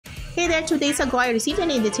Hey there, 2 days ago I received an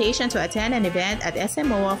invitation to attend an event at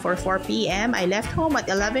SMOA for 4 p.m. I left home at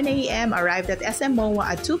 11 a.m., arrived at SMOA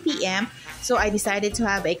at 2 p.m. So I decided to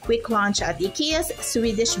have a quick lunch at IKEA's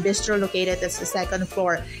Swedish Bistro located at the second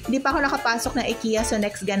floor. Hindi pa ako nakapasok na IKEA, so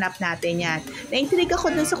next ganap natin yan. Na-intrigue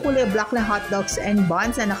ako dun sa kulay black na hotdogs and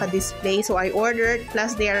buns na naka-display, so I ordered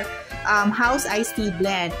plus their house iced tea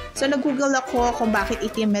blend. So nag-google ako kung bakit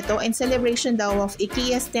itim ito. In celebration daw of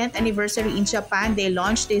IKEA's 10th anniversary in Japan, they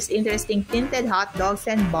launched this interesting tinted hot dogs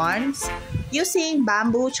and buns using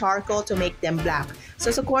bamboo charcoal to make them black. So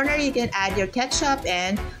sa corner, you can add your ketchup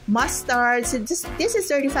and mustard. So this is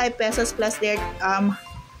 35 pesos plus their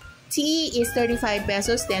tea is 35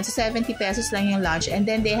 pesos then. So 70 pesos lang yung lunch. And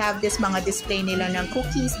then they have this mga display nila ng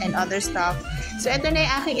cookies and other stuff. So ito na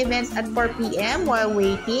yung aking event at 4 p.m. while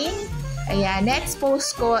waiting. Ayan, next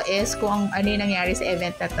post ko is kung ano yung nangyari sa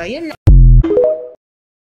event na to. Yun lang.